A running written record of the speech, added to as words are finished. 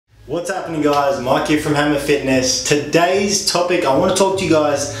What's happening, guys? Mike here from Hammrr Fitness. Today's topic, I want to talk to you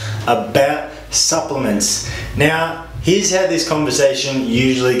guys about supplements. Now, here's how this conversation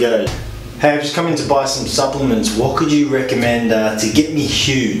usually goes. Hey, I've just come in to buy some supplements. What could you recommend to get me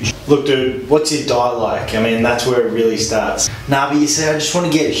huge? Look, dude, what's your diet like? I mean, that's where it really starts. Nah, but you say, I just want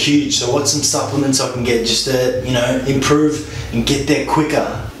to get huge, so what's some supplements I can get just to, improve and get there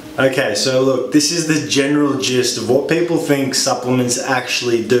quicker? Okay, so look, this is the general gist of what people think supplements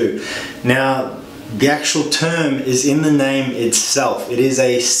actually do. Now, the actual term is in the name itself. It is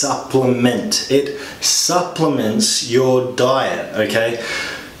a supplement. It supplements your diet, okay?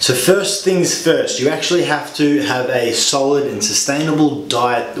 So first things first, you actually have to have a solid and sustainable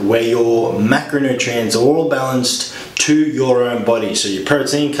diet where your macronutrients are all balanced to your own body. So your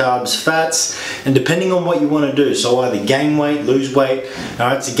protein, carbs, fats, and depending on what you want to do. So either gain weight, lose weight.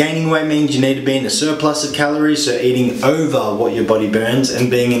 Alright, so gaining weight means you need to be in a surplus of calories, so eating over what your body burns, and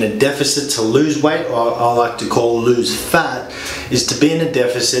being in a deficit to lose weight, or I like to call lose fat, is to be in a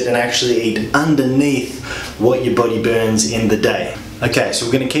deficit and actually eat underneath what your body burns in the day. Okay, so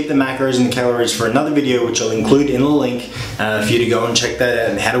we're going to keep the macros and the calories for another video, which I'll include in the link for you to go and check that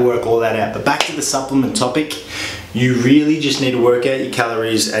out and how to work all that out. But back to the supplement topic, you really just need to work out your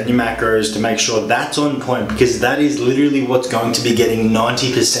calories and your macros to make sure that's on point, because that is literally what's going to be getting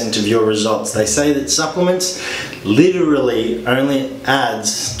 90% of your results. They say that supplements literally only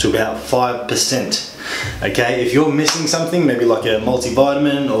adds to about 5%. Okay, if you're missing something, maybe like a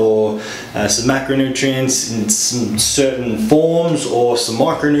multivitamin or some macronutrients in some certain forms, or some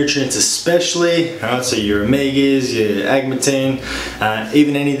micronutrients especially, right, so your omegas, your agmatine,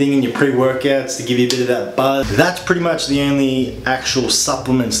 even anything in your pre-workouts to give you a bit of that buzz, that's pretty much the only actual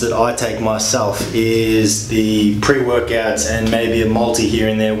supplements that I take myself, is the pre-workouts and maybe a multi here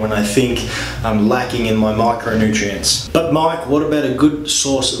and there when I think I'm lacking in my micronutrients. But Mike, what about a good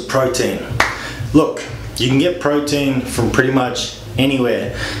source of protein? Look, you can get protein from pretty much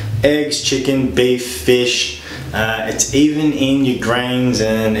anywhere. Eggs, chicken, beef, fish. It's even in your grains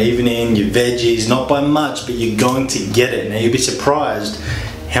and even in your veggies. Not by much, but you're going to get it. Now you'll be surprised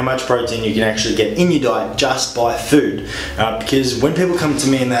how much protein you can actually get in your diet just by food. Because when people come to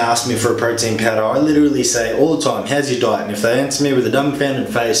me and they ask me for a protein powder, I literally say all the time, how's your diet? And if they answer me with a dumbfounded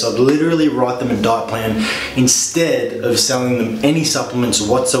face, I'd literally write them a diet plan instead of selling them any supplements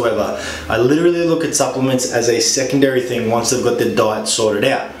whatsoever. I literally look at supplements as a secondary thing once they've got their diet sorted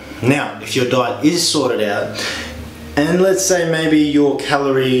out. Now, if your diet is sorted out, and let's say maybe your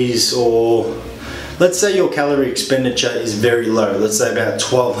calories, or let's say your calorie expenditure is very low, let's say about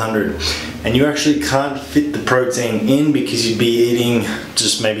 1200, and you actually can't fit the protein in because you'd be eating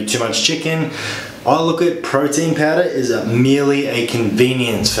just maybe too much chicken. I look at protein powder as merely a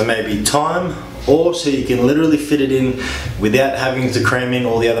convenience for maybe time, or so you can literally fit it in without having to cram in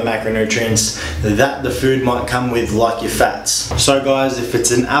all the other macronutrients that the food might come with, like your fats. So guys, if it's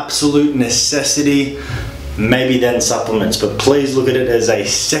an absolute necessity, maybe then supplements, but please look at it as a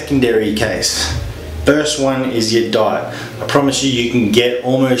secondary case. First one is your diet. I promise you can get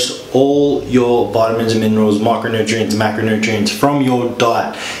almost all your vitamins and minerals, micronutrients, macronutrients from your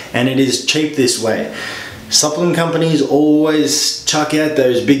diet, and it is cheap this way. Supplement companies always chuck out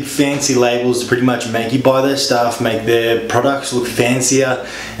those big fancy labels to pretty much make you buy their stuff, make their products look fancier,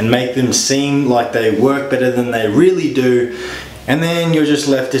 and make them seem like they work better than they really do. And then you're just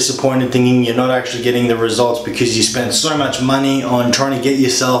left disappointed, thinking you're not actually getting the results because you spent so much money on trying to get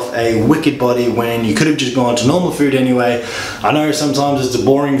yourself a wicked body when you could have just gone to normal food anyway. I know sometimes it's a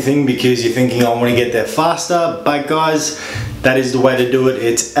boring thing because you're thinking, I want to get there faster, but guys, that is the way to do it.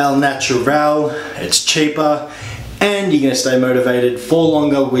 It's al natural, it's cheaper, and you're going to stay motivated for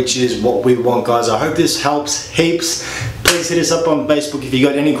longer, which is what we want, guys. I hope this helps heaps. Please hit us up on Facebook if you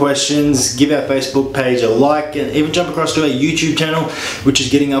got any questions. Give our Facebook page a like, and even jump across to our YouTube channel, which is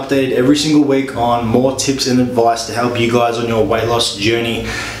getting updated every single week on more tips and advice to help you guys on your weight loss journey,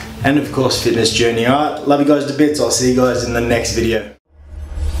 and of course fitness journey. Alright, love you guys to bits. I'll see you guys in the next video.